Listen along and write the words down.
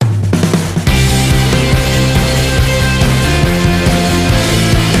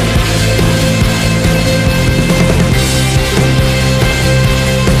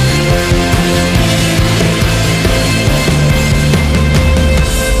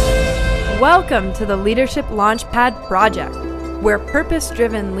Welcome to the Leadership Launchpad Project, where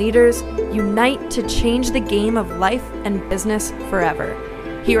purpose-driven leaders unite to change the game of life and business forever.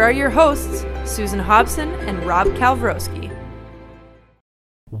 Here are your hosts, Susan Hobson and Rob Kalwarowski.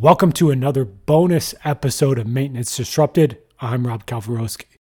 Welcome to another bonus episode of Maintenance Disrupted. I'm Rob Kalwarowski.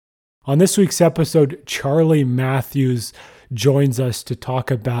 On this week's episode, Charlie Matthews joins us to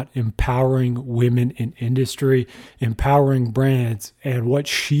talk about empowering women in industry, empowering brands, and what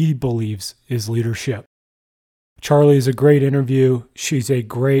she believes is leadership. Charlie is a great interview. She's a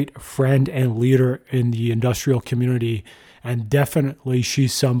great friend and leader in the industrial community, and definitely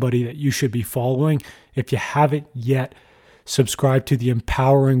she's somebody that you should be following. If you haven't yet, subscribe to the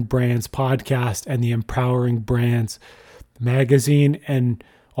Empowering Brands podcast and the Empowering Brands magazine, and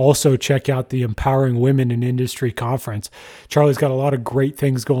also check out the Empowering Women in Industry conference. Charlie's got a lot of great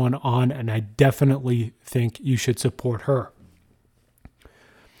things going on, and I definitely think you should support her.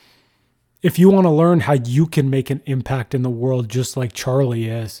 If you want to learn how you can make an impact in the world just like Charlie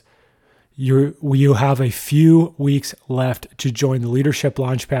is, you have a few weeks left to join the Leadership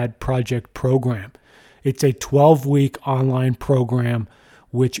Launchpad Project program. It's a 12-week online program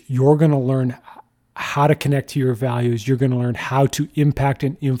which you're going to learn how to connect to your values. You're going to learn how to impact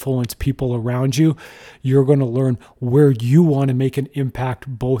and influence people around you. You're going to learn where you want to make an impact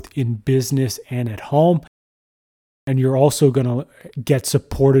both in business and at home. And you're also going to get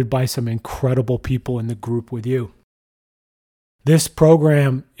supported by some incredible people in the group with you. This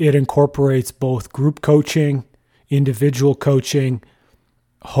program, it incorporates both group coaching, individual coaching,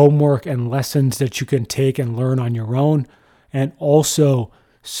 homework and lessons that you can take and learn on your own, and also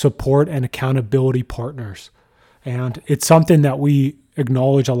support and accountability partners. And it's something that we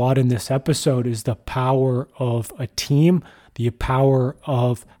acknowledge a lot in this episode is the power of a team, the power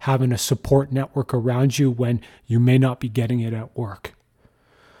of having a support network around you when you may not be getting it at work.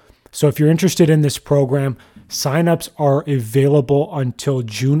 So if you're interested in this program, signups are available until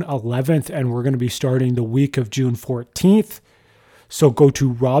June 11th, and we're going to be starting the week of June 14th. So go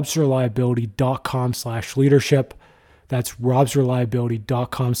to robsreliability.com/leadership. That's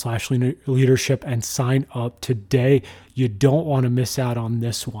robsreliability.com/leadership and sign up today. You don't want to miss out on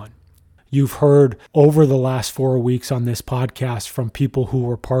this one. You've heard over the last 4 weeks on this podcast from people who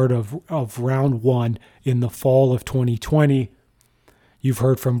were part of round one in the fall of 2020. You've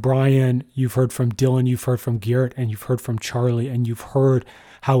heard from Brian, you've heard from Dylan, you've heard from Garrett, and you've heard from Charlie, and you've heard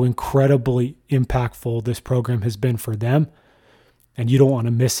how incredibly impactful this program has been for them. And you don't want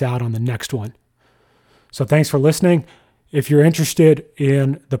to miss out on the next one. So thanks for listening. If you're interested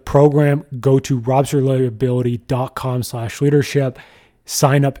in the program, go to robsreliability.com/leadership.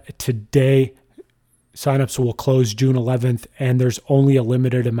 Sign up today. Signups will close June 11th, and there's only a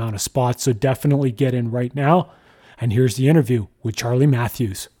limited amount of spots. So definitely get in right now. And here's the interview with Charlie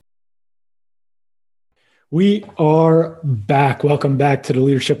Matthews. We are back. Welcome back to the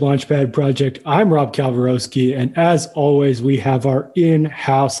Leadership Launchpad Project. I'm Rob Kalwarowski, and as always, we have our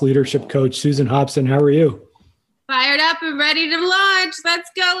in-house leadership coach, Susan Hobson. How are you? Fired up and ready to launch. Let's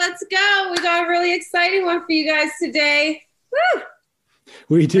go. Let's go. We got a really exciting one for you guys today. Woo!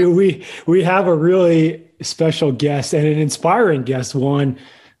 We do. We have a really special guest and an inspiring guest,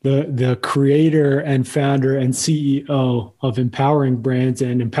 the creator and founder and CEO of Empowering Brands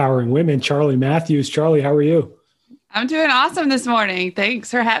and Empowering Women, Charlie Matthews. Charlie, how are you? I'm doing awesome this morning.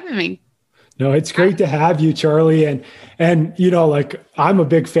 Thanks for having me. No, it's great to have you, Charlie. And you know, like, I'm a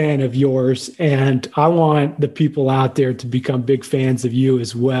big fan of yours, and I want the people out there to become big fans of you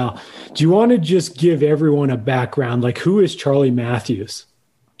as well. Do you want to just give everyone a background? Like, who is Charlie Matthews?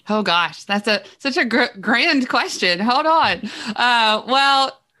 Oh gosh, that's such a grand question. Hold on.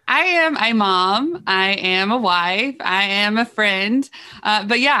 Well, I am a mom. I am a wife. I am a friend.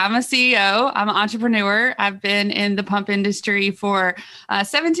 But yeah, I'm a CEO. I'm an entrepreneur. I've been in the pump industry for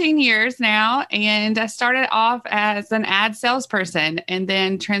 17 years now. And I started off as an ad salesperson and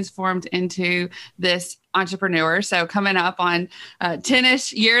then transformed into this entrepreneur. So coming up on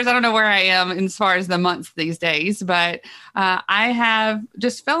 10-ish years, I don't know where I am as far as the months these days, but I have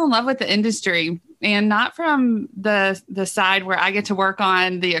just fell in love with the industry. And not from the side where I get to work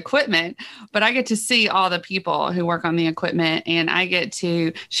on the equipment, but I get to see all the people who work on the equipment, and I get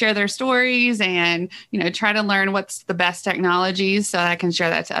to share their stories and, try to learn what's the best technologies so I can share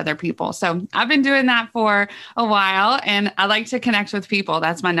that to other people. So I've been doing that for a while, and I like to connect with people.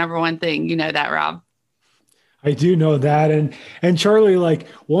 That's my number one thing. You know that, Rob. I do know that. And Charlie, like,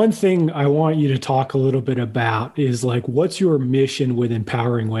 one thing I want you to talk a little bit about is, like, what's your mission with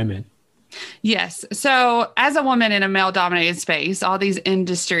empowering women? Yes. So as a woman in a male dominated space, all these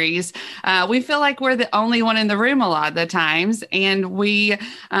industries, we feel like we're the only one in the room a lot of the times. And we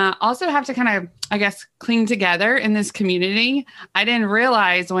also have to kind of, I guess, cling together in this community. I didn't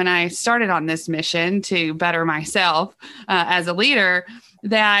realize when I started on this mission to better myself as a leader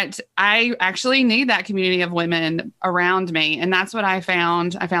that I actually need that community of women around me. And that's what I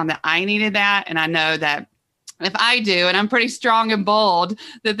found. I found that I needed that. And I know that if I do, and I'm pretty strong and bold,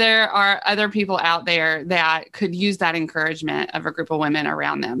 that there are other people out there that could use that encouragement of a group of women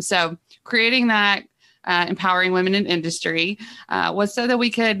around them. So creating that empowering women in industry was so that we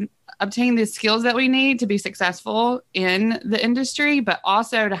could obtain the skills that we need to be successful in the industry, but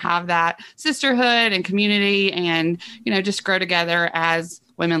also to have that sisterhood and community and, just grow together as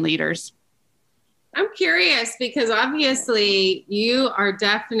women leaders. I'm curious because obviously you are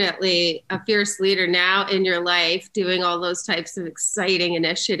definitely a fierce leader now in your life, doing all those types of exciting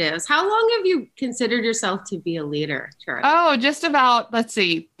initiatives. How long have you considered yourself to be a leader, Charlie? Oh, just about,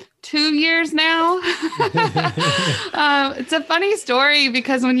 2 years now. It's a funny story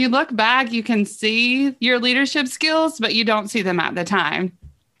because when you look back, you can see your leadership skills, but you don't see them at the time.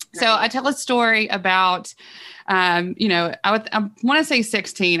 Right. So I tell a story about I want to say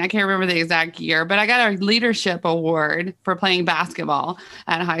 16. I can't remember the exact year, but I got a leadership award for playing basketball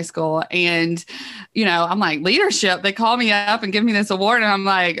at high school. And, I'm like, leadership, they call me up and give me this award. And I'm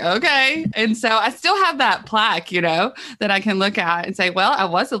like, okay. And so I still have that plaque, that I can look at and say, well, I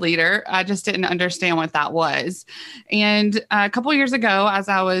was a leader. I just didn't understand what that was. And a couple of years ago, as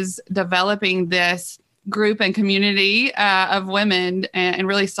I was developing this group and community of women and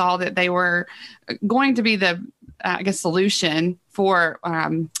really saw that they were going to be the solution for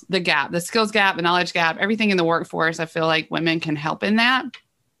the gap, the skills gap, the knowledge gap, everything in the workforce. I feel like women can help in that.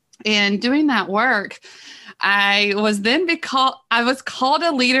 And doing that work, I was called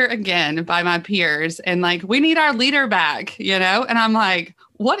a leader again by my peers and like, we need our leader back, and I'm like,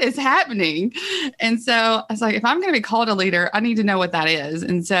 what is happening? And so I was like, if I'm going to be called a leader, I need to know what that is.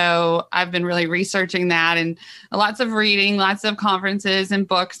 And so I've been really researching that and lots of reading, lots of conferences and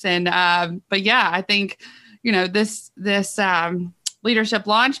books. And, but yeah, I think, this leadership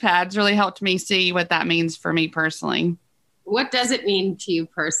launchpad has really helped me see what that means for me personally. What does it mean to you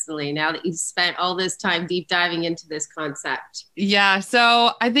personally now that you've spent all this time deep diving into this concept? Yeah.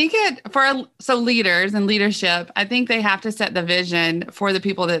 So I think so leaders and leadership, I think they have to set the vision for the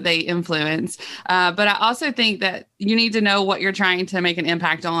people that they influence. But I also think that you need to know what you're trying to make an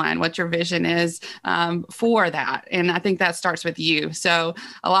impact on, what your vision is for that. And I think that starts with you. So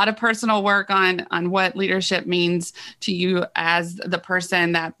a lot of personal work on what leadership means to you as the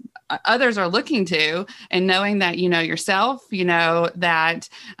person that others are looking to, and knowing that yourself, that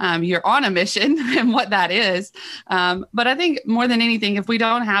you're on a mission and what that is. But I think more than anything, if we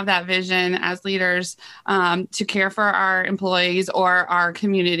don't have that vision as leaders to care for our employees or our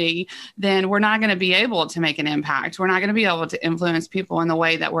community, then we're not going to be able to make an impact. We're not going to be able to influence people in the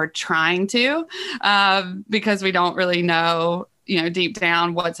way that we're trying to because we don't really know deep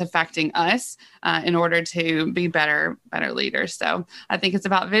down what's affecting us in order to be better leaders. So I think it's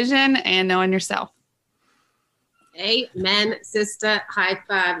about vision and knowing yourself. Amen, sister. High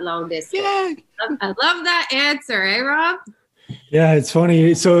five, long distance. Yeah. I love that answer. Hey, Rob? Yeah, it's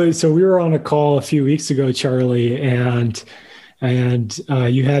funny. So we were on a call a few weeks ago, Charlie, and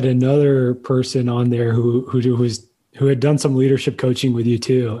you had another person on there who had done some leadership coaching with you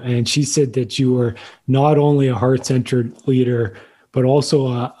too. And she said that you were not only a heart-centered leader, but also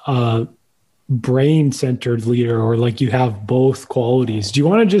a brain-centered leader, or like you have both qualities. Do you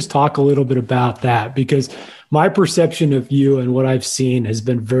want to just talk a little bit about that? Because my perception of you and what I've seen has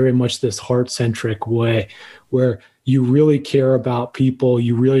been very much this heart-centric way where you really care about people,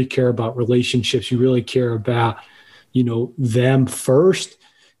 you really care about relationships, you really care about, them first.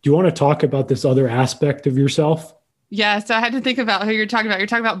 Do you want to talk about this other aspect of yourself? Yeah, so I had to think about who you're talking about. You're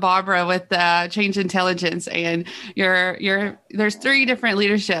talking about Barbara with Change Intelligence, and there's 3 different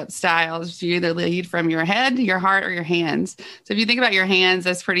leadership styles. You either lead from your head, your heart, or your hands. So if you think about your hands,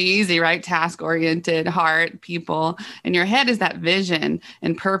 that's pretty easy, right? Task-oriented, heart, people, and your head is that vision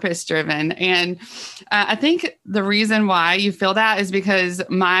and purpose-driven. And I think the reason why you feel that is because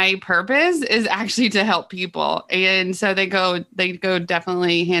my purpose is actually to help people, and so they go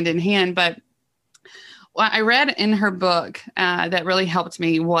definitely hand in hand, but what I read in her book that really helped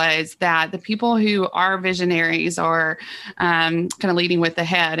me was that the people who are visionaries are kind of leading with the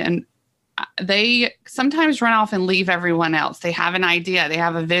head. And they sometimes run off and leave everyone else. They have an idea, they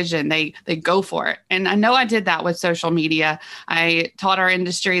have a vision, they go for it. And I know I did that with social media. I taught our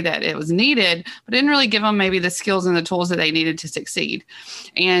industry that it was needed, but didn't really give them maybe the skills and the tools that they needed to succeed.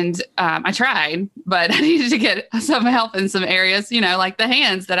 And I tried, but I needed to get some help in some areas, like the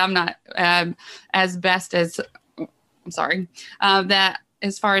hands that I'm not as best as, that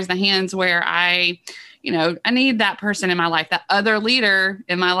as far as the hands where I need that person in my life, that other leader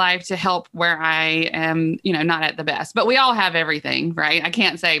in my life to help where I am, not at the best. But we all have everything, right? I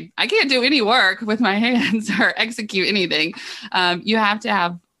can't say I can't do any work with my hands or execute anything. You have to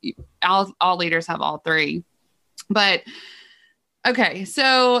have all leaders have all three. But okay,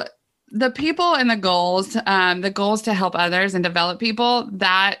 so the people and the goals to help others and develop people,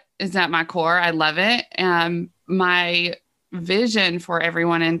 that is at my core. I love it. My vision for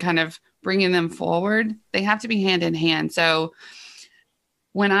everyone and kind of bringing them forward, they have to be hand in hand. So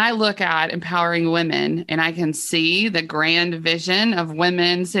when I look at empowering women and I can see the grand vision of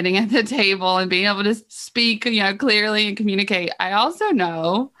women sitting at the table and being able to speak, clearly and communicate, I also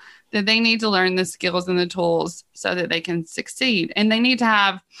know that they need to learn the skills and the tools so that they can succeed. And they need to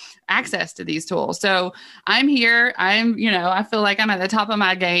have access to these tools. So I'm here, I feel like I'm at the top of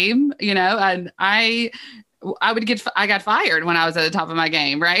my game, and I got fired when I was at the top of my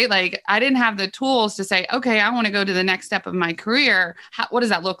game, right? Like I didn't have the tools to say, okay, I want to go to the next step of my career. What does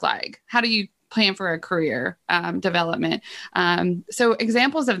that look like? How do you plan for a career development? So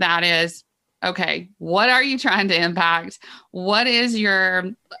examples of that is, okay, what are you trying to impact? What is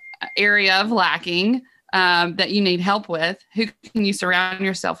your area of lacking that you need help with? Who can you surround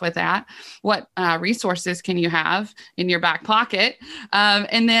yourself with that? What resources can you have in your back pocket?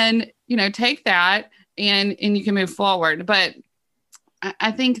 And then, take that and you can move forward. But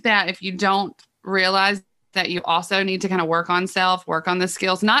I think that if you don't realize that you also need to kind of work on the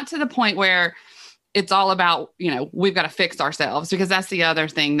skills, not to the point where it's all about, we've got to fix ourselves, because that's the other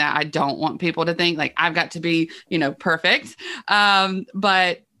thing that I don't want people to think, like I've got to be, perfect.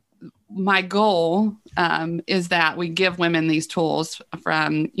 But my goal is that we give women these tools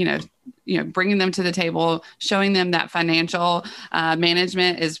from, bringing them to the table, showing them that financial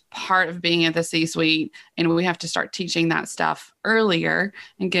management is part of being at the C-suite. And we have to start teaching that stuff earlier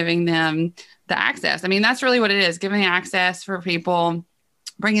and giving them the access. I mean, that's really what it is, giving access for people,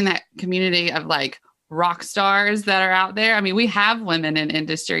 bringing that community of like rock stars that are out there. I mean, we have women in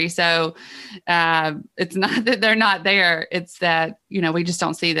industry, so it's not that they're not there. It's that, we just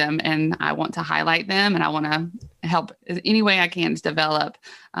don't see them, and I want to highlight them, and I want to help any way I can to develop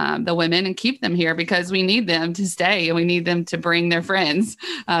the women and keep them here, because we need them to stay and we need them to bring their friends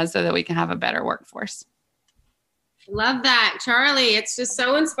so that we can have a better workforce. Love that, Charlie. It's just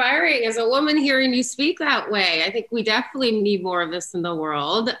so inspiring as a woman hearing you speak that way. I think we definitely need more of this in the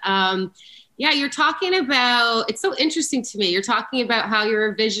world. Yeah, you're talking about, it's so interesting to me. You're talking about how you're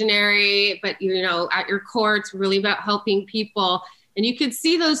a visionary, but at your core, it's really about helping people. And you could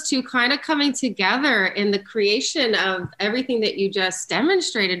see those two kind of coming together in the creation of everything that you just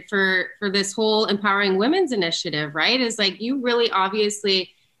demonstrated for this whole Empowering Women's initiative, right? Is like, you really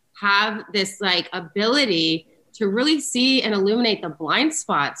obviously have this like ability to really see and illuminate the blind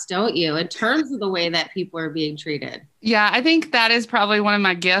spots, don't you, in terms of the way that people are being treated? Yeah, I think that is probably one of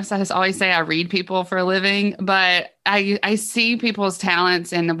my gifts. I just always say I read people for a living, but I see people's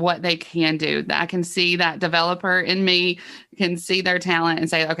talents and what they can do. I can see that developer in me, can see their talent and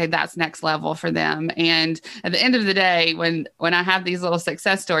say, okay, that's next level for them. And at the end of the day, when I have these little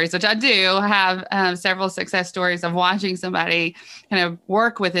success stories, which I do have several success stories of watching somebody kind of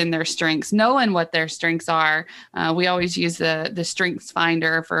work within their strengths, knowing what their strengths are. We always use the strengths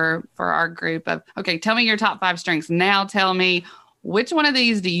finder for our group of, okay, tell me your top 5 strengths. Now tell me, which one of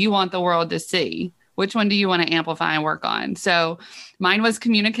these do you want the world to see? Which one do you want to amplify and work on? So mine was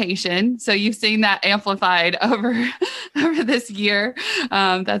communication. So you've seen that amplified over this year.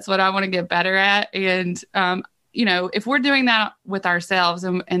 That's what I want to get better at. And, if we're doing that with ourselves,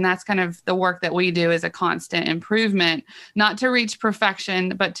 and that's kind of the work that we do, is a constant improvement, not to reach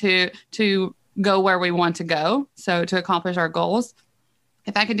perfection, but to go where we want to go. So to accomplish our goals.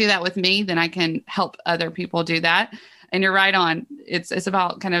 If I can do that with me, then I can help other people do that. And you're right on. It's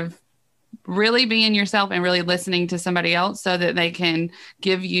about kind of really being yourself and really listening to somebody else so that they can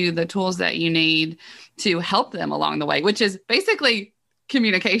give you the tools that you need to help them along the way, which is basically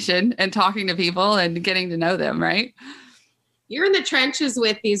communication and talking to people and getting to know them, right? You're in the trenches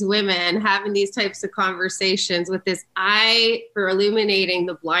with these women, having these types of conversations with this eye for illuminating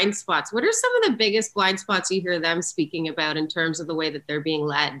the blind spots. What are some of the biggest blind spots you hear them speaking about in terms of the way that they're being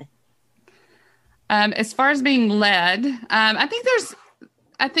led? As far as being led, I think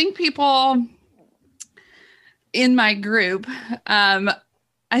I think people in my group,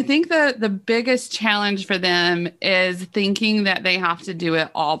 I think the biggest challenge for them is thinking that they have to do it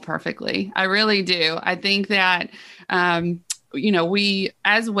all perfectly. I really do. I think that, we,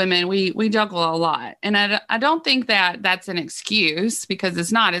 as women, we juggle a lot. And I don't think that that's an excuse, because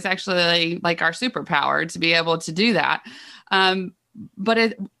it's not. It's actually like our superpower to be able to do that.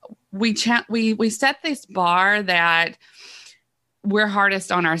 But we set this bar that we're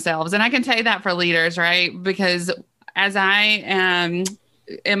hardest on ourselves. And I can tell you that for leaders, right? Because as I am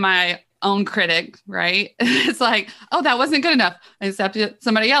my own critic, right? It's like, oh, that wasn't good enough. Except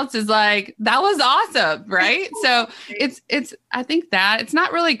somebody else is like, that was awesome, right? So I think that it's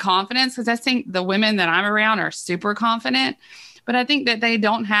not really confidence, because I think the women that I'm around are super confident, but I think that they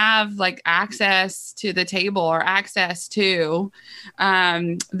don't have like access to the table or access to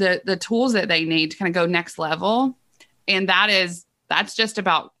the tools that they need to kind of go next level. And that's just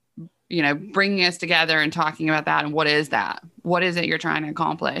about, bringing us together and talking about that. And what is that? What is it you're trying to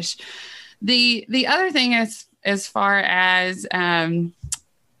accomplish? The other thing is, as far as, I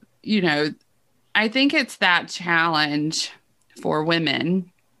think it's that challenge for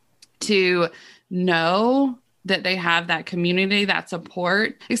women to know that they have that community, that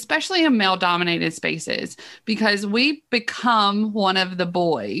support, especially in male dominated spaces, because we become one of the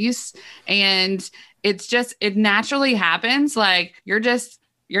boys, and it naturally happens. Like you're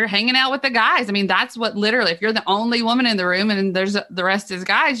hanging out with the guys. I mean, that's what literally, if you're the only woman in the room and the rest is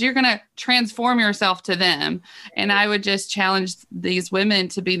guys, you're going to transform yourself to them. And I would just challenge these women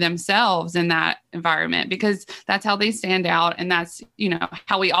to be themselves in that environment, because that's how they stand out. And that's,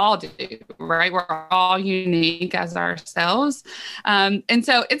 how we all do, right? We're all unique as ourselves. And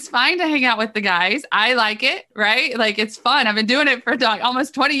so it's fine to hang out with the guys. I like it, right? Like it's fun. I've been doing it for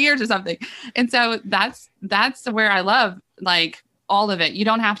almost 20 years or something. And so that's where I love, like, all of it. You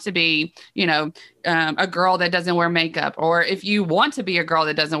don't have to be, a girl that doesn't wear makeup, or if you want to be a girl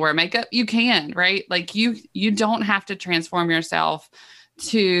that doesn't wear makeup, you can, right? Like you don't have to transform yourself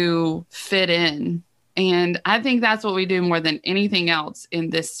to fit in. And I think that's what we do more than anything else in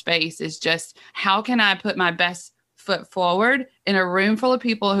this space, is just, how can I put my best foot forward in a room full of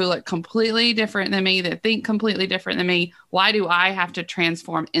people who look completely different than me, that think completely different than me? Why do I have to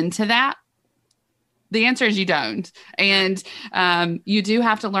transform into that? The answer is you don't. And you do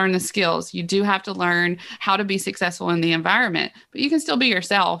have to learn the skills. You do have to learn how to be successful in the environment, but you can still be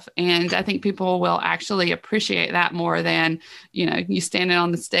yourself. And I think people will actually appreciate that more than, you standing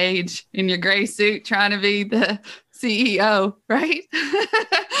on the stage in your gray suit trying to be the CEO, right?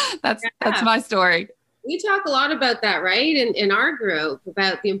 That's my story. We talk a lot about that, right? In our group,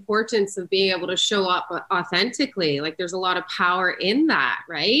 about the importance of being able to show up authentically. Like there's a lot of power in that,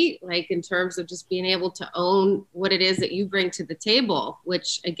 right? Like in terms of just being able to own what it is that you bring to the table,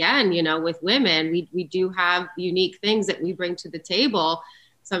 which again, with women, we do have unique things that we bring to the table.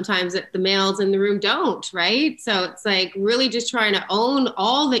 Sometimes that the males in the room don't, right? So it's like really just trying to own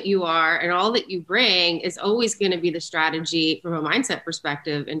all that you are and all that you bring is always going to be the strategy from a mindset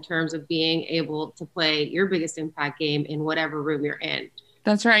perspective in terms of being able to play your biggest impact game in whatever room you're in.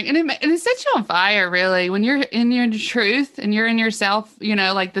 That's right. And it sets you on fire, really, when you're in your truth and you're in yourself,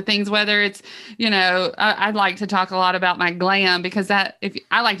 like the things, whether it's, I'd like to talk a lot about my glam, because I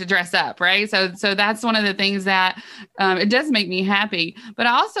like to dress up. Right. So that's one of the things that it does make me happy. But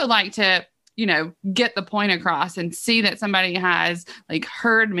I also like to, get the point across and see that somebody has like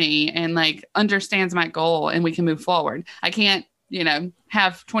heard me and like understands my goal, and we can move forward. I can't,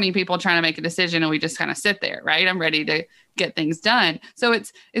 have 20 people trying to make a decision and we just kind of sit there, right? I'm ready to get things done. So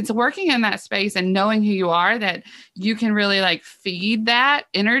it's working in that space and knowing who you are, that you can really like feed that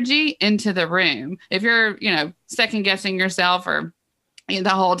energy into the room. If you're, second guessing yourself or the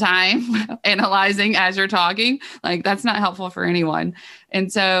whole time analyzing as you're talking, like that's not helpful for anyone.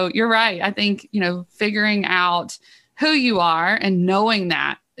 And so you're right. I think, figuring out who you are and knowing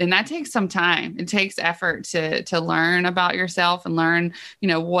that, and that takes some time. It takes effort to learn about yourself and learn,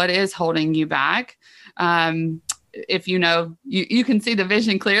 what is holding you back. If you can see the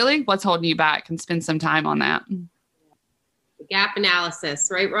vision clearly, what's holding you back, and spend some time on that. The gap analysis,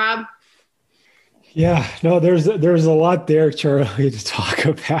 right, Rob? Yeah, no, there's a lot there, Charlie, to talk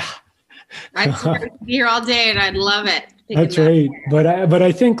about. I'd be here all day and I'd love it. That's right. But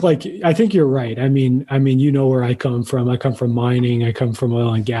I think you're right. I mean, where I come from. I come from mining. I come from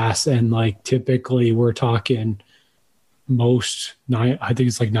oil and gas. And like typically we're talking I think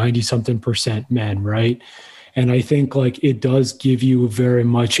it's like 90 something percent men. Right. And I think like it does give you very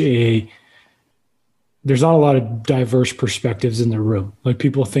much there's not a lot of diverse perspectives in the room. Like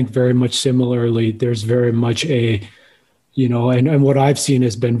people think very much similarly. There's very much And what I've seen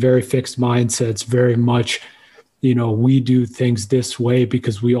has been very fixed mindsets, very much, we do things this way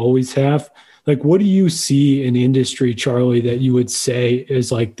because we always have. Like, what do you see in industry, Charlie, that you would say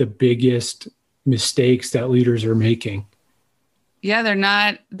is like the biggest mistakes that leaders are making? Yeah, they're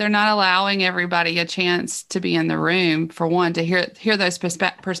not allowing everybody a chance to be in the room, for one, to hear those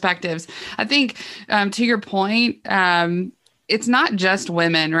perspectives. I think, to your point, it's not just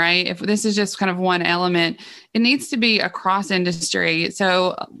women, right? If this is just kind of one element, it needs to be across industry.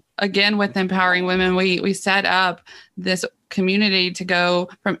 So again, with Empowering Women, we set up this community to go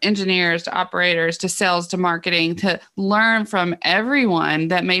from engineers to operators to sales to marketing, to learn from everyone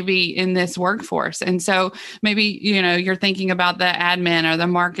that may be in this workforce. And so maybe, you're thinking about the admin or the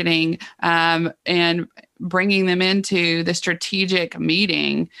marketing, and bringing them into the strategic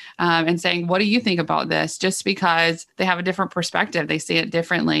meeting, and saying, what do you think about this? Just because they have a different perspective, they see it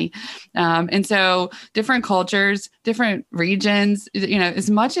differently. And so different cultures, different regions, as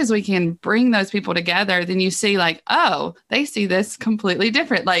much as we can bring those people together, then you see like, oh, they see this completely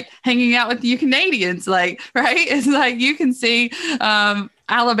different, like hanging out with you Canadians, like, right? It's like, you can see,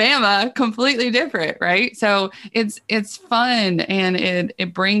 Alabama completely different, right? So it's fun, and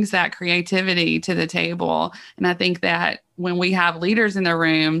it brings that creativity to the table. And I think that when we have leaders in the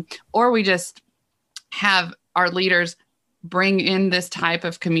room, or we just have our leaders bring in this type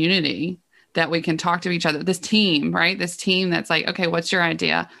of community that we can talk to each other, this team, right? This team that's like, okay, what's your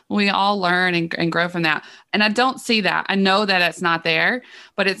idea? We all learn and grow from that. And I don't see that. I know that it's not there,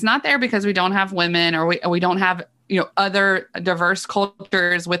 but it's not there because we don't have women, or we don't have other diverse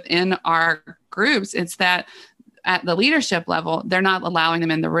cultures within our groups. It's that at the leadership level, they're not allowing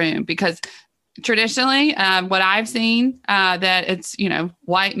them in the room, because traditionally, what I've seen, that it's,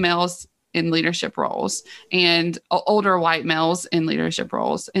 white males in leadership roles, and older white males in leadership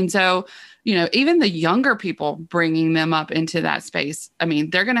roles. And so, even the younger people, bringing them up into that space, I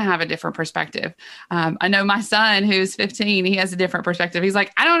mean, they're going to have a different perspective. I know my son, who's 15, he has a different perspective. He's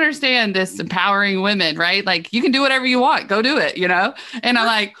like, I don't understand this empowering women, right? Like, you can do whatever you want, go do it, And I'm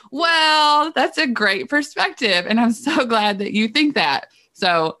like, well, that's a great perspective. And I'm so glad that you think that.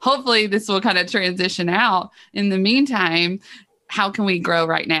 So hopefully this will kind of transition out. In the meantime, how can we grow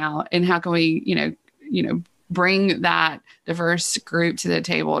right now? And how can we, bring that diverse group to the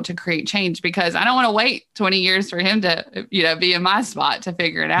table to create change? Because I don't want to wait 20 years for him to, be in my spot to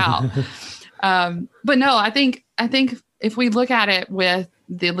figure it out. But no, I think if we look at it with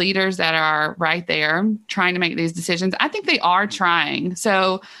the leaders that are right there trying to make these decisions, I think they are trying.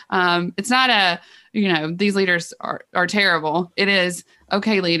 So it's not these leaders are terrible. It is,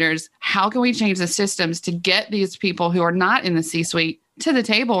 okay, leaders, how can we change the systems to get these people who are not in the C-suite to the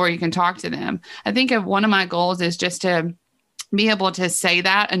table where you can talk to them? I think one of my goals is just to be able to say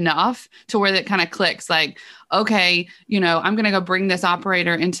that enough to where that kind of clicks, like, okay, I'm going to go bring this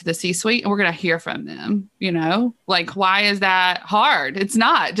operator into the C-suite and we're going to hear from them, like, why is that hard? It's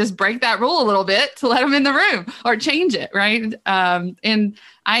not. Just break that rule a little bit to let them in the room, or change it. Right. And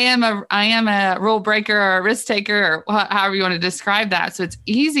I am a rule breaker or a risk taker, or however you want to describe that. So it's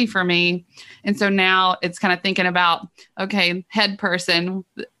easy for me. And so now it's kind of thinking about, okay, head person,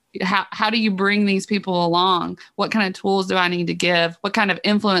 how do you bring these people along? What kind of tools do I need to give? What kind of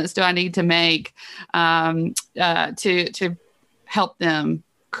influence do I need to make to help them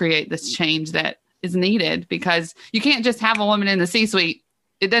create this change that is needed? Because you can't just have a woman in the C-suite.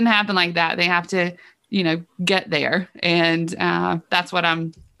 It doesn't happen like that. They have to, get there. And that's what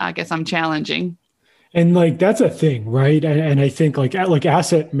I guess I'm challenging. And like, that's a thing, right? And I think like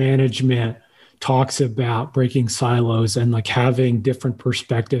asset management talks about breaking silos and like having different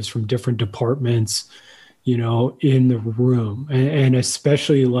perspectives from different departments, in the room. And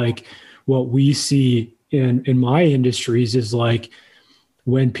especially like what we see in my industries is like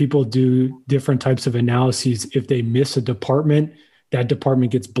when people do different types of analyses, if they miss a department, that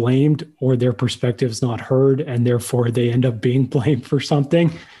department gets blamed or their perspective is not heard, and therefore they end up being blamed for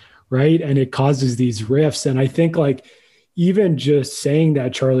something, right? And it causes these rifts. And I think like even just saying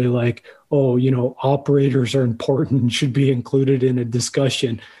that, Charlie, like, oh, operators are important and should be included in a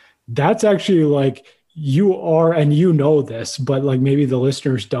discussion. That's actually like you are, and this, but like maybe the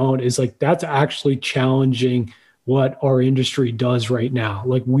listeners don't, is like, that's actually challenging what our industry does right now.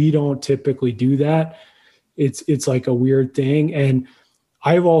 Like, we don't typically do that. It's like a weird thing. And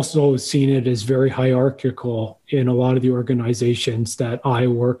I've also seen it as very hierarchical in a lot of the organizations that I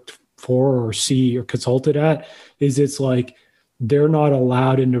worked for or see or consulted at, is it's like, they're not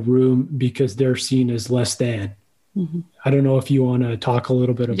allowed in the room because they're seen as less than. Mm-hmm. I don't know if you want to talk a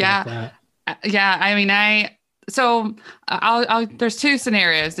little bit about that. Yeah. I mean, there's two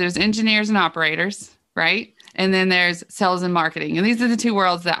scenarios. There's engineers and operators, right? and then there's sales and marketing. And these are the two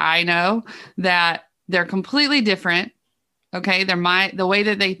worlds that I know that they're completely different. Okay. The way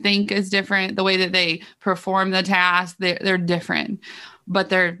that they think is different. The way that they perform the task, they're different, but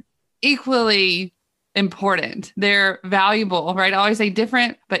they're equally important. They're valuable, right? I always say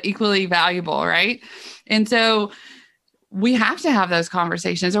different, but equally valuable, right? And so we have to have those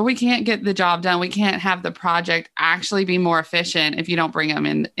conversations, or we can't get the job done. We can't have the project actually be more efficient if you don't bring them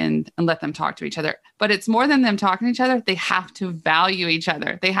in and let them talk to each other. But it's more than them talking to each other. They have to value each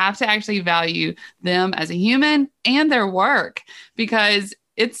other. They have to actually value them as a human and their work, because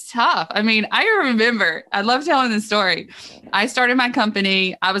it's tough. I mean, I remember, I love telling this story. I started my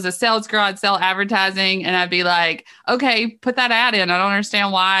company. I was a sales girl. I'd sell advertising, and I'd be like, okay, put that ad in. I don't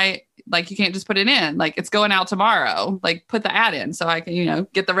understand why, like, you can't just put it in. Like, it's going out tomorrow. Like, put the ad in so I can,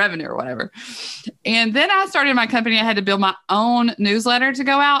 get the revenue or whatever. And then I started my company. I had to build my own newsletter to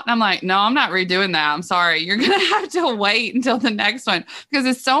go out. And I'm like, no, I'm not redoing that. I'm sorry. You're going to have to wait until the next one, because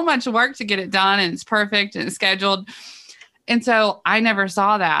it's so much work to get it done, and it's perfect and it's scheduled. And so I never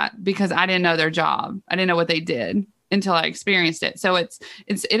saw that because I didn't know their job. I didn't know what they did until I experienced it. So it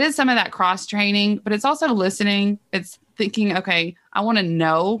is some of that cross training, but it's also listening. It's thinking, okay, I want to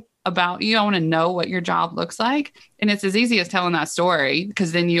know about you. I want to know what your job looks like. And it's as easy as telling that story,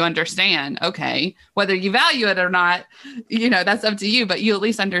 because then you understand, okay, whether you value it or not, that's up to you, but you at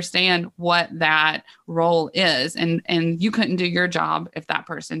least understand what that role is. And you couldn't do your job if that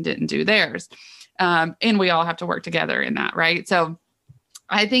person didn't do theirs. And we all have to work together in that, right? So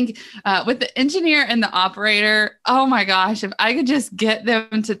I think with the engineer and the operator, oh my gosh, if I could just get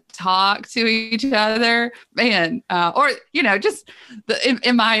them to talk to each other, man,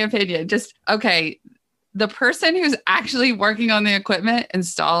 in my opinion, just, okay, the person who's actually working on the equipment,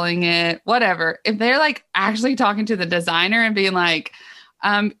 installing it, whatever, if they're like actually talking to the designer and being like,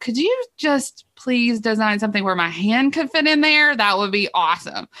 could you just please design something where my hand could fit in there? That would be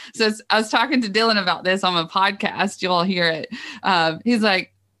awesome. So I was talking to Dylan about this on a podcast. You'll hear it. He's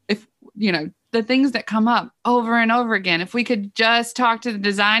like, if, the things that come up over and over again, if we could just talk to the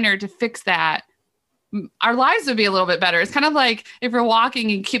designer to fix that, our lives would be a little bit better. It's kind of like if you're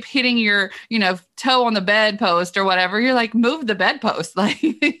walking and keep hitting your, toe on the bedpost or whatever, you're like, move the bedpost. Like,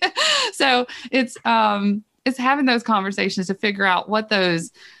 so it's having those conversations to figure out what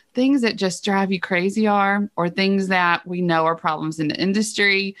those things that just drive you crazy are, or things that we know are problems in the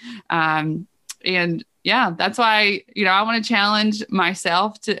industry. And yeah, that's why, I want to challenge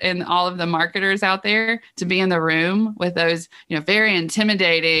myself and all of the marketers out there to be in the room with those, very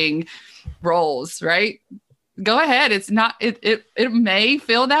intimidating roles, right? Go ahead. It's not, it may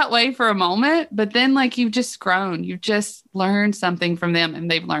feel that way for a moment, but then like you've just grown, you've just learned something from them and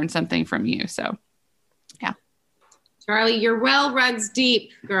they've learned something from you. So Charlie, your well runs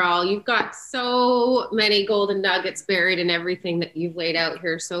deep, girl. You've got so many golden nuggets buried in everything that you've laid out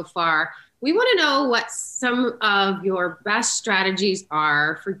here so far. We want to know what some of your best strategies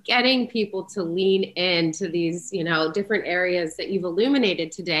are for getting people to lean into these, different areas that you've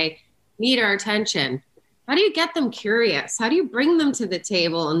illuminated today, need our attention. How do you get them curious? How do you bring them to the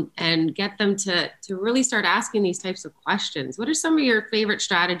table and get them to really start asking these types of questions? What are some of your favorite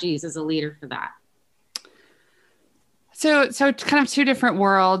strategies as a leader for that? So kind of two different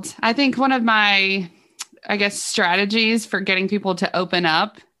worlds. I think one of my, strategies for getting people to open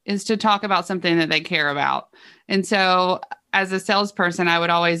up is to talk about something that they care about. And so as a salesperson, I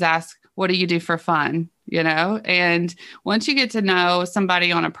would always ask, what do you do for fun? And once you get to know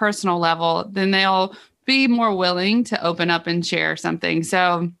somebody on a personal level, then they'll be more willing to open up and share something.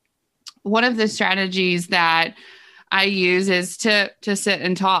 So one of the strategies that I use is to sit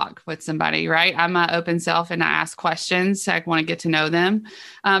and talk with somebody, right? I'm an open self and I ask questions. I want to get to know them.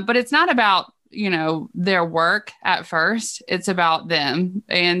 But it's not about, their work at first. It's about them.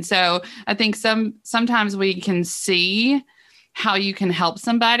 And so I think sometimes we can see how you can help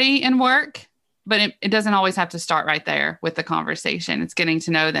somebody in work, but it doesn't always have to start right there with the conversation. It's getting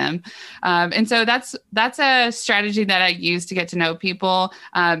to know them. And so that's a strategy that I use to get to know people.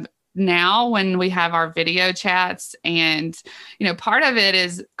 Now when we have our video chats, and, part of it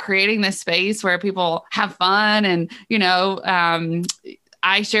is creating this space where people have fun and,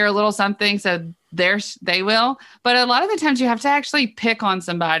 I share a little something, so they will. But a lot of the times you have to actually pick on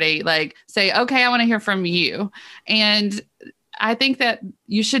somebody, like say, okay, I want to hear from you. And I think that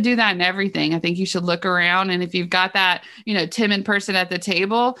you should do that in everything. I think you should look around. And if you've got that, timid person at the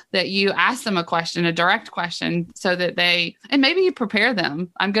table, that you ask them a question, a direct question, so that and maybe you prepare them.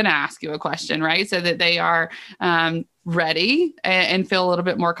 I'm going to ask you a question, right? So that they are ready and feel a little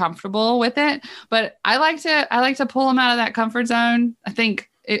bit more comfortable with it. But I like to pull them out of that comfort zone. I think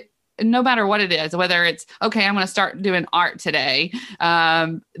no matter what it is, whether it's, okay, I'm going to start doing art today,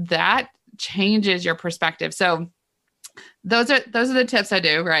 that changes your perspective. So those are the tips I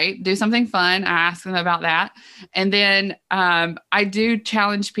do, right? Do something fun. I ask them about that. And then I do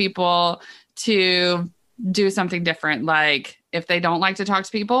challenge people to do something different. Like if they don't like to talk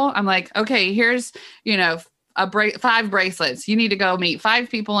to people, I'm like, okay, here's, 5 bracelets. You need to go meet 5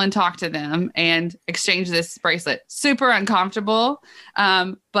 people and talk to them and exchange this bracelet. Super uncomfortable.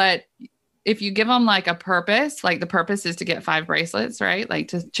 But if you give them like a purpose, like the purpose is to get 5 bracelets, right? Like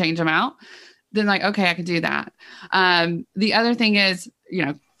to change them out, then like, okay, I can do that. The other thing is,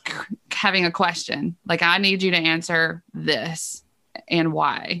 having a question, like I need you to answer this and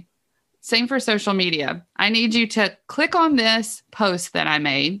why. Same for social media. I need you to click on this post that I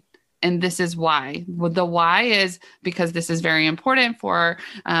made. And this is why. Well, the why is because this is very important for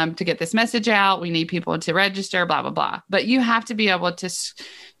to get this message out. We need people to register, blah, blah, blah. But you have to be able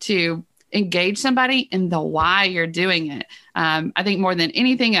to engage somebody in the why you're doing it. I think more than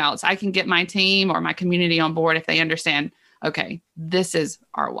anything else, I can get my team or my community on board if they understand, okay, this is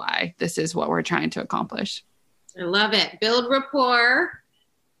our why. This is what we're trying to accomplish. I love it. Build rapport.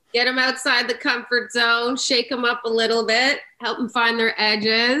 Get them outside the comfort zone, shake them up a little bit, help them find their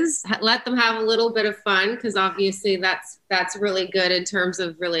edges, let them have a little bit of fun, because obviously that's really good in terms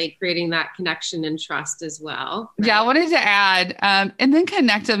of really creating that connection and trust as well. Right? Yeah, I wanted to add, and then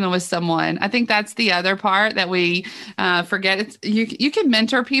connect them with someone. I think that's the other part that we forget. It's, you can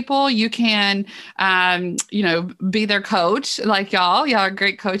mentor people. You can, be their coach, like y'all. Y'all are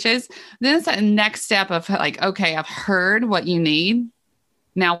great coaches. Then it's that next step of like, okay, I've heard what you need.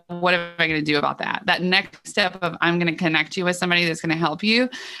 Now, what am I going to do about that? That next step of I'm going to connect you with somebody that's going to help you.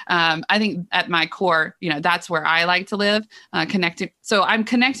 I think at my core, that's where I like to live, connecting. So I'm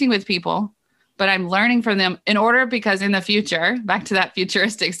connecting with people, but I'm learning from them because in the future, back to that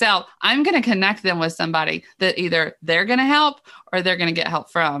futuristic self, I'm going to connect them with somebody that either they're going to help or they're going to get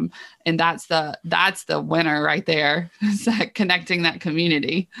help from. And that's the winner right there. Is that connecting that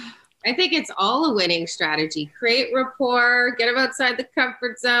community. I think it's all a winning strategy. Create rapport, get them outside the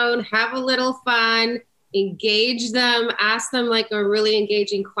comfort zone, have a little fun, engage them, ask them like a really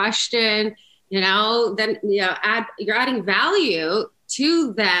engaging question, then, you're adding value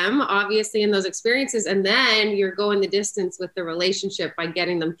to them, obviously, in those experiences. And then you're going the distance with the relationship by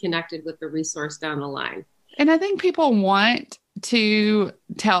getting them connected with the resource down the line. And I think people want to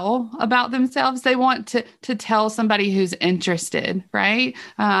tell about themselves. They want to tell somebody who's interested, right?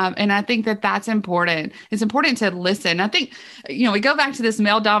 And I think that's important. It's important to listen. I think, we go back to this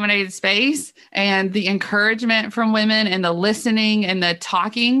male-dominated space and the encouragement from women and the listening and the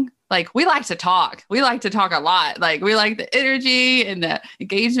talking. Like we like to talk. We like to talk a lot. Like we like the energy and the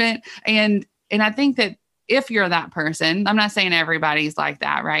engagement. And I think that if you're that person, I'm not saying everybody's like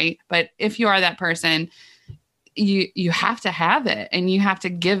that, right? But if you are that person, you have to have it and you have to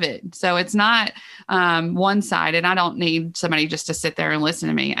give it. So it's not one-sided. I don't need somebody just to sit there and listen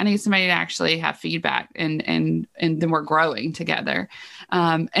to me. I need somebody to actually have feedback and then we're growing together.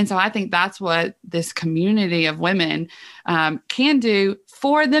 And so I think that's what this community of women can do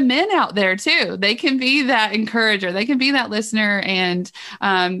for the men out there too. They can be that encourager. They can be that listener, and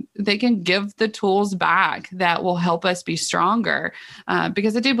they can give the tools back that will help us be stronger.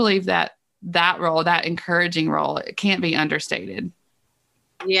 Because I do believe that role, that encouraging role, it can't be understated.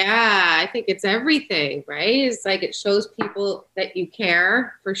 Yeah, I think it's everything, right? It's like it shows people that you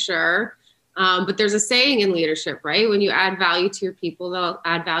care for sure. But there's a saying in leadership, right? When you add value to your people, they'll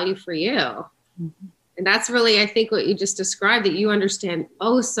add value for you. Mm-hmm. And that's really, I think, what you just described, that you understand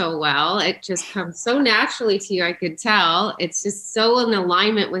so well. It just comes so naturally to you, I could tell. It's just so in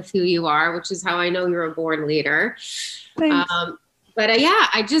alignment with who you are, which is how I know you're a born leader. Thanks. But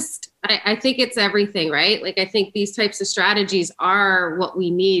I think it's everything, right? Like, I think these types of strategies are what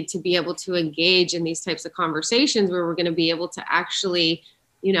we need to be able to engage in these types of conversations where we're going to be able to actually,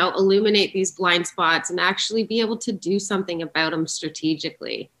 illuminate these blind spots and actually be able to do something about them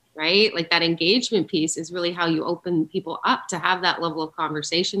strategically, right? Like that engagement piece is really how you open people up to have that level of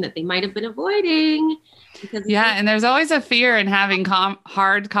conversation that they might have been avoiding. And there's always a fear in having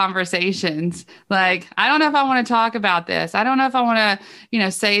hard conversations. Like, I don't know if I want to talk about this. I don't know if I want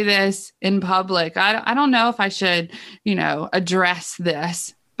to, say this in public. I don't know if I should, address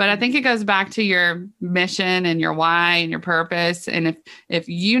this. But I think it goes back to your mission and your why and your purpose. And if at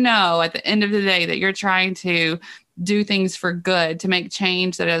the end of the day that you're trying to do things for good, to make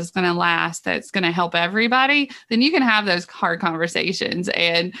change that is going to last, that's going to help everybody, then you can have those hard conversations.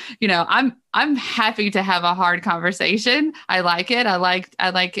 And, I'm happy to have a hard conversation. I like it. I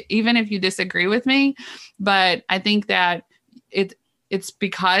like, even if you disagree with me, but I think that it's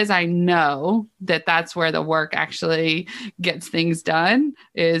because I know that that's where the work actually gets things done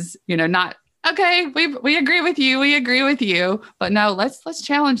is, not, okay, we agree with you. We agree with you. But no, let's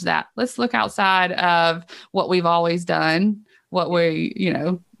challenge that. Let's look outside of what we've always done, what we,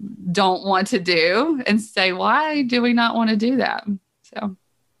 don't want to do, and say, why do we not want to do that? So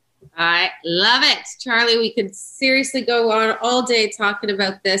I love it. Charlie, we could seriously go on all day talking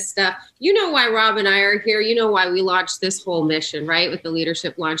about this stuff. You know why Rob and I are here. You know why we launched this whole mission, right? With the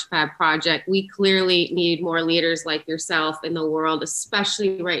Leadership Launchpad Project. We clearly need more leaders like yourself in the world,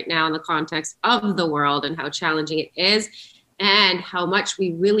 especially right now in the context of the world and how challenging it is and how much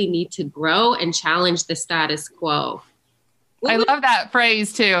we really need to grow and challenge the status quo. I love that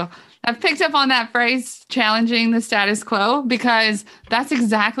phrase too. I've picked up on that phrase, challenging the status quo, because that's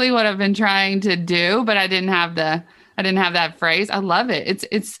exactly what I've been trying to do, but I didn't have that phrase. I love it.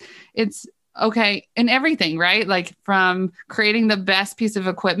 It's okay in everything, right? Like from creating the best piece of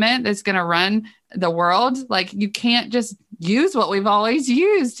equipment that's going to run the world. Like you can't just use what we've always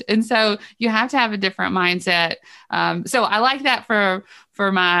used. And so you have to have a different mindset. So I like that for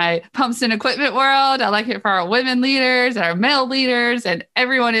my pumps and equipment world. I like it for our women leaders, our male leaders, and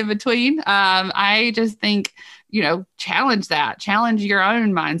everyone in between. I just think, challenge your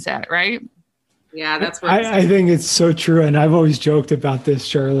own mindset, right? Yeah, that's what I think it's so true. And I've always joked about this,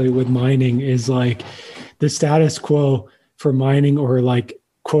 Charlie, with mining is like the status quo for mining, or like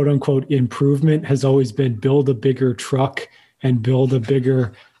quote unquote improvement, has always been build a bigger truck and build a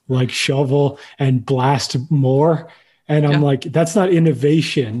bigger like shovel and blast more. And I'm like, that's not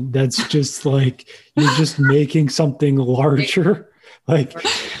innovation. That's just like, you're just making something larger. Like,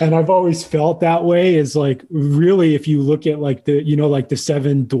 and I've always felt that way is like, really, if you look at like the, like the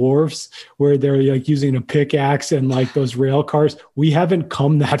Seven Dwarfs where they're like using a pickaxe and like those rail cars, we haven't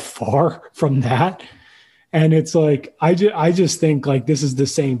come that far from that. And it's like, I just think like this is the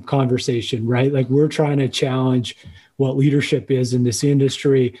same conversation, right? Like we're trying to challenge what leadership is in this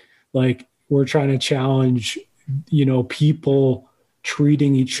industry. Like we're trying to challenge, people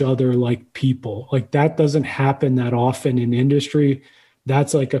treating each other like people. Like that doesn't happen that often in industry.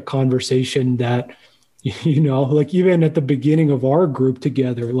 That's like a conversation that, like even at the beginning of our group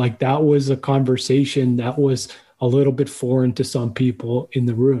together, like that was a conversation that was a little bit foreign to some people in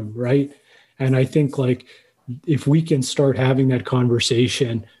the room, right? And I think like if we can start having that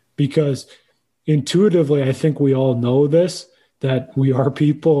conversation, because intuitively, I think we all know this, that we are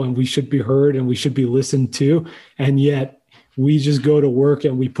people and we should be heard and we should be listened to. And yet we just go to work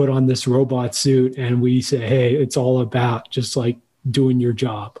and we put on this robot suit and we say, hey, it's all about just like doing your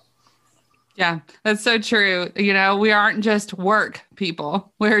job. Yeah, that's so true. We aren't just work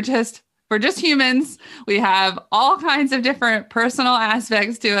people. We're just humans. We have all kinds of different personal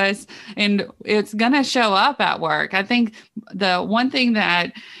aspects to us, and it's going to show up at work. I think the one thing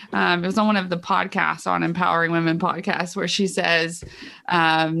that it was on one of the podcasts, on Empowering Women podcast, where she says,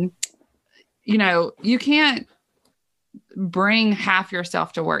 you can't bring half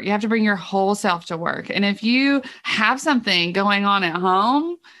yourself to work. You have to bring your whole self to work. And if you have something going on at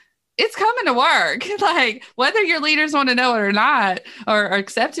home, it's coming to work. Like whether your leaders want to know it or not, or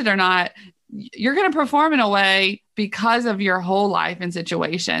accept it or not, you're going to perform in a way because of your whole life and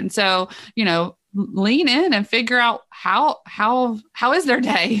situation. So, lean in and figure out how is their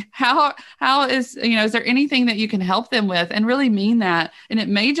day? How is, is there anything that you can help them with, and really mean that? And it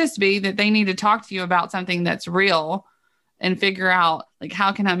may just be that they need to talk to you about something that's real and figure out like,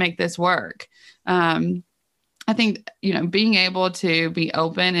 how can I make this work? I think, being able to be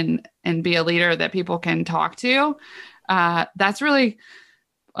open and be a leader that people can talk to, that's really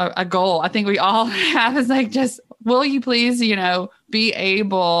a goal I think we all have, is like, just, will you please, be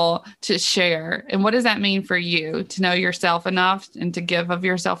able to share? And what does that mean for you to know yourself enough and to give of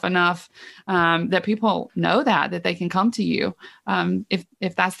yourself enough that people know that they can come to you?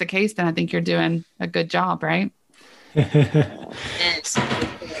 If that's the case, then I think you're doing a good job, right?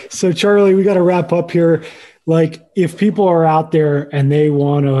 So Charlie, we got to wrap up here. Like if people are out there and they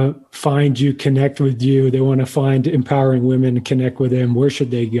want to find you, connect with you, they want to find Empowering Women and connect with them, where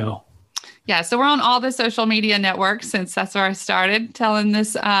should they go? Yeah, so we're on all the social media networks, since that's where I started telling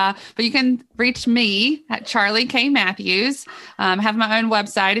this. But you can reach me at Charlie K. Matthews. I have my own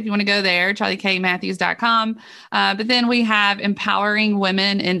website if you want to go there, charliekmatthews.com. But then we have Empowering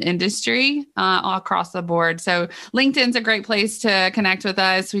Women in Industry all across the board. So LinkedIn's a great place to connect with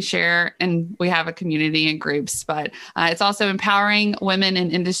us. We share and we have a community and groups, but it's also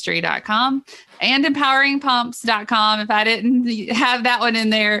empoweringwomeninindustry.com. and empoweringpumps.com. If I didn't have that one in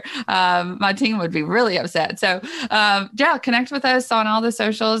there, my team would be really upset. So connect with us on all the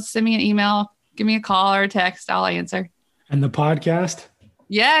socials, send me an email, give me a call or a text, I'll answer. And the podcast?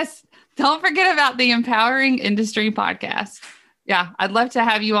 Yes. Don't forget about the Empowering Industry podcast. Yeah, I'd love to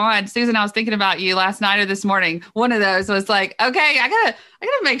have you on. Susan, I was thinking about you last night or this morning. One of those was like, okay, I gotta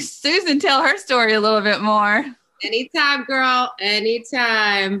make Susan tell her story a little bit more. Anytime, girl.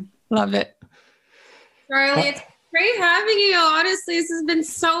 Anytime. Love it. Charlie, it's great having you. Honestly, this has been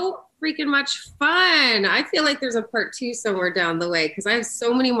so freaking much fun. I feel like there's a part 2 somewhere down the way because I have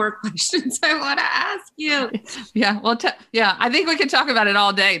so many more questions I want to ask you. Yeah, well, I think we could talk about it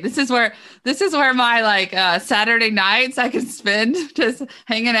all day. This is where my Saturday nights I can spend just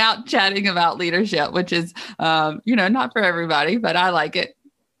hanging out, chatting about leadership, which is, not for everybody, but I like it.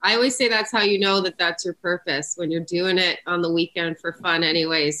 I always say that's how you know that that's your purpose when you're doing it on the weekend for fun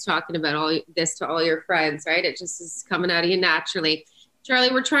anyways, talking about all this to all your friends, right? It just is coming out of you naturally.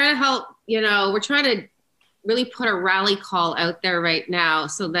 Charlie, we're trying to help, we're trying to really put a rally call out there right now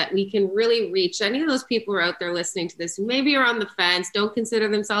so that we can really reach any of those people who are out there listening to this who maybe are on the fence, don't consider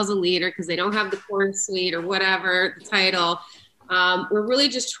themselves a leader because they don't have the corn suite or whatever the title. We're really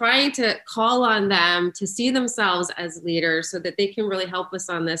just trying to call on them to see themselves as leaders so that they can really help us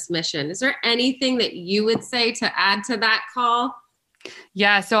on this mission. Is there anything that you would say to add to that call?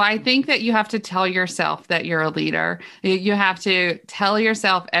 Yeah. So I think that you have to tell yourself that you're a leader. You have to tell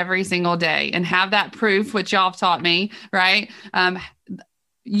yourself every single day and have that proof, which y'all have taught me, right?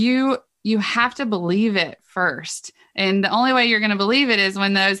 You have to believe it first. And the only way you're going to believe it is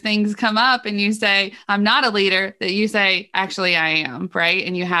when those things come up and you say, I'm not a leader, that you say, actually, I am, right?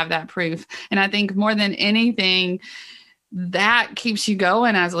 And you have that proof. And I think more than anything, that keeps you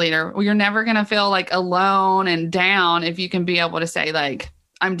going as a leader. You're never going to feel like alone and down if you can be able to say like,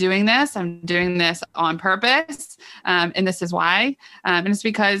 I'm doing this on purpose. And this is why. And it's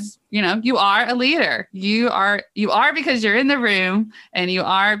because, you are a leader. You are because you're in the room and you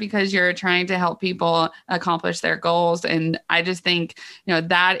are because you're trying to help people accomplish their goals. And I just think,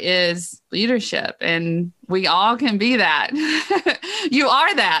 that is leadership and we all can be that. You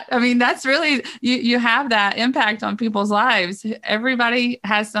are that. I mean, that's really, you have that impact on people's lives. Everybody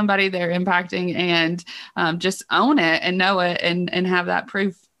has somebody they're impacting and just own it and know it and have that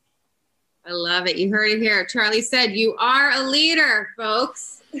proof. I love it. You heard it here. Charlie said, you are a leader,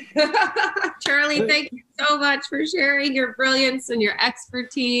 folks. Charlie, thank you so much for sharing your brilliance and your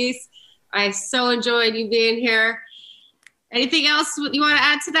expertise. I so enjoyed you being here. Anything else you want to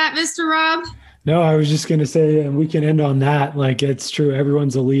add to that, Mr. Rob? No, I was just going to say, and we can end on that. Like, it's true.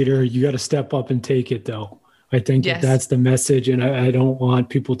 Everyone's a leader. You got to step up and take it, though. I think that's the message. And I don't want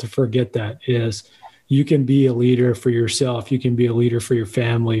people to forget that is you can be a leader for yourself. You can be a leader for your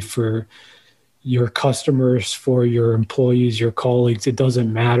family, for your customers, for your employees, your colleagues. It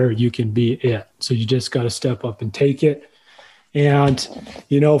doesn't matter. You can be it. So you just got to step up and take it. And,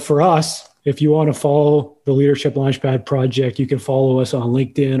 for us, if you want to follow the Leadership Launchpad Project, you can follow us on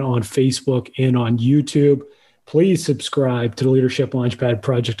LinkedIn, on Facebook, and on YouTube. Please subscribe to the Leadership Launchpad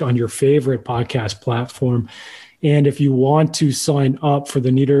Project on your favorite podcast platform. And if you want to sign up for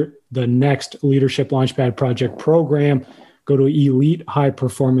the next Leadership Launchpad Project program, go to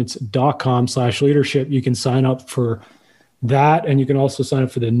elitehighperformance.com/leadership. You can sign up for that. And you can also sign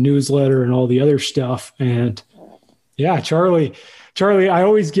up for the newsletter and all the other stuff. And yeah, Charlie, I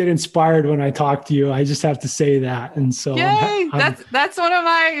always get inspired when I talk to you. I just have to say that. And so yay, that's one of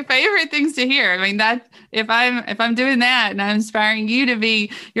my favorite things to hear. I mean, that if I'm doing that and I'm inspiring you to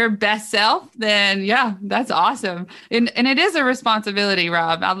be your best self, then yeah, that's awesome. And it is a responsibility,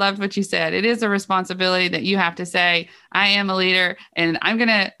 Rob. I loved what you said. It is a responsibility that you have to say, I am a leader and I'm going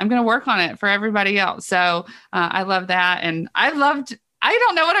to work on it for everybody else. So I love that. And I don't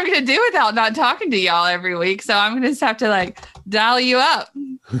know what I'm going to do without not talking to y'all every week. So I'm going to just have to dial you up.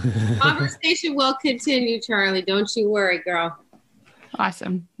 Conversation will continue, Charlie. Don't you worry, girl.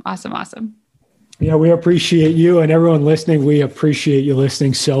 Awesome. Yeah, we appreciate you and everyone listening. We appreciate you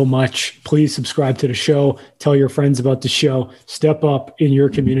listening so much. Please subscribe to the show. Tell your friends about the show. Step up in your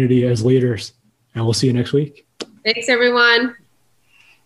community as leaders. And we'll see you next week. Thanks, everyone.